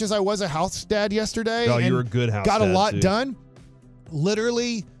house as much as I was a house dad yesterday. Oh, you're a good house dad. Got a lot too. Done.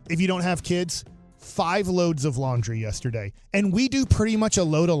 Literally, if you don't have kids, 5 loads of laundry yesterday. And we do pretty much a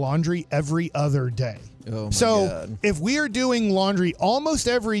load of laundry every other day. Oh my God. If we are doing laundry almost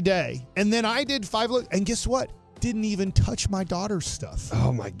every day, and then I did 5 loads, and guess what? Didn't even touch my daughter's stuff.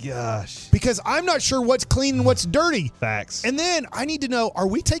 Oh my gosh. Because I'm not sure what's clean and what's dirty. Facts. And then I need to know, are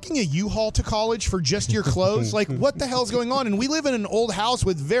we taking a U-Haul to college for just your clothes? Like, what the hell's going on? And we live in an old house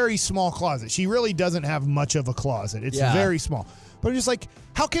with very small closets. She really doesn't have much of a closet. It's very small. But I'm just like,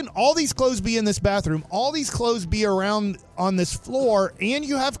 how can all these clothes be in this bathroom, all these clothes be around on this floor, and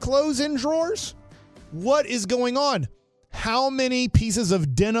you have clothes in drawers? What is going on? How many pieces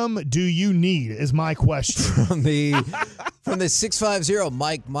of denim do you need is my question. From the 650,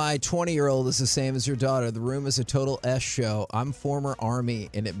 Mike, my 20-year-old is the same as your daughter. The room is a total S show. I'm former Army,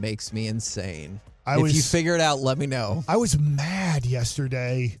 and it makes me insane. If you figure it out, let me know. I was mad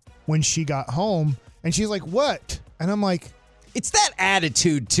yesterday when she got home, and she's like, what? And I'm like, it's that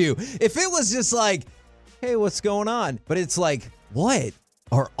attitude, too. If it was just like, hey, what's going on? But it's like, what?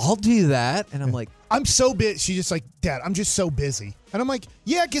 Or I'll do that. And I'm like, I'm so busy. She's just like, Dad, I'm just so busy. And I'm like,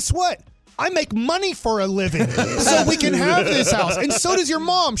 yeah, guess what? I make money for a living, so we can have this house. And so does your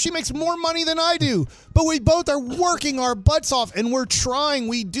mom. She makes more money than I do. But we both are working our butts off, and we're trying.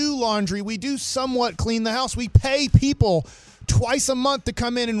 We do laundry. We do somewhat clean the house. We pay people twice a month to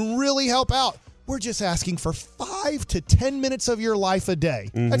come in and really help out. We're just asking for 5 to 10 minutes of your life a day.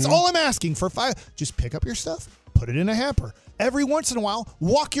 That's all I'm asking for. Just pick up your stuff, put it in a hamper. Every once in a while,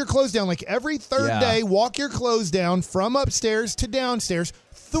 walk your clothes down. Like every third day, walk your clothes down from upstairs to downstairs.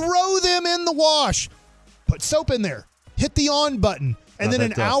 Throw them in the wash. Put soap in there. Hit the on button. And then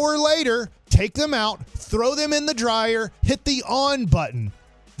an hour later, take them out, throw them in the dryer, hit the on button.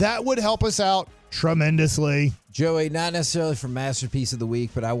 That would help us out tremendously. Joey, not necessarily for Masterpiece of the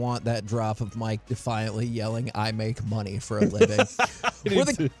Week, but I want that drop of Mike defiantly yelling, I make money for a living. We're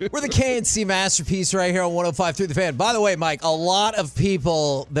the KNC Masterpiece right here on 105 through the Fan. By the way, Mike, a lot of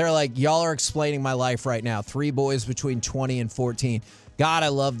people, they're like, y'all are explaining my life right now. 3 boys between 20 and 14. God, I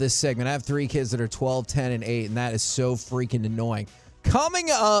love this segment. I have 3 kids that are 12, 10, and 8, and that is so freaking annoying. Coming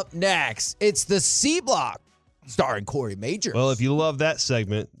up next, it's the C Block, starring Corey Majors. Well, if you love that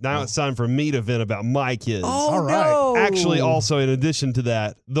segment, now it's time for me to vent about my kids. Oh, all right. No. Actually, also, in addition to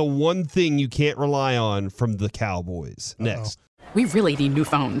that, the one thing you can't rely on from the Cowboys. Next. We really need new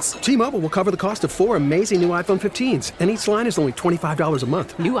phones. T-Mobile will cover the cost of 4 amazing new iPhone 15s, and each line is only $25 a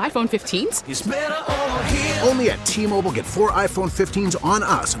month. New iPhone 15s? It's better over here. Only at T-Mobile, get 4 iPhone 15s on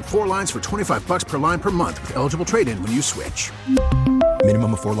us and 4 lines for $25 per line per month with eligible trade-in when you switch.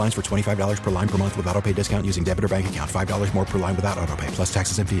 Minimum of 4 lines for $25 per line per month with autopay discount using debit or bank account. $5 more per line without autopay, plus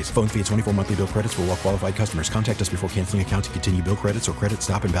taxes and fees. Phone fee at 24 monthly bill credits for well-qualified customers. Contact us before canceling account to continue bill credits or credit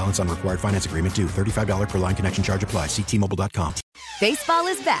stop and balance on required finance agreement due. $35 per line connection charge applies. See T-Mobile.com. Baseball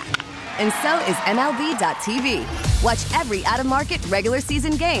is back, and so is MLB.tv. Watch every out-of-market regular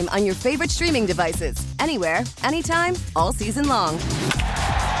season game on your favorite streaming devices. Anywhere, anytime, all season long.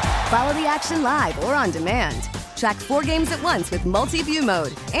 Follow the action live or on demand. Track 4 games at once with multi-view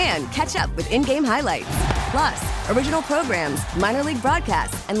mode and catch up with in-game highlights. Plus, original programs, minor league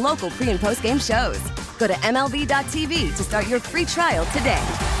broadcasts, and local pre- and post-game shows. Go to MLB.tv to start your free trial today.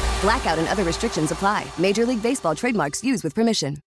 Blackout and other restrictions apply. Major League Baseball trademarks used with permission.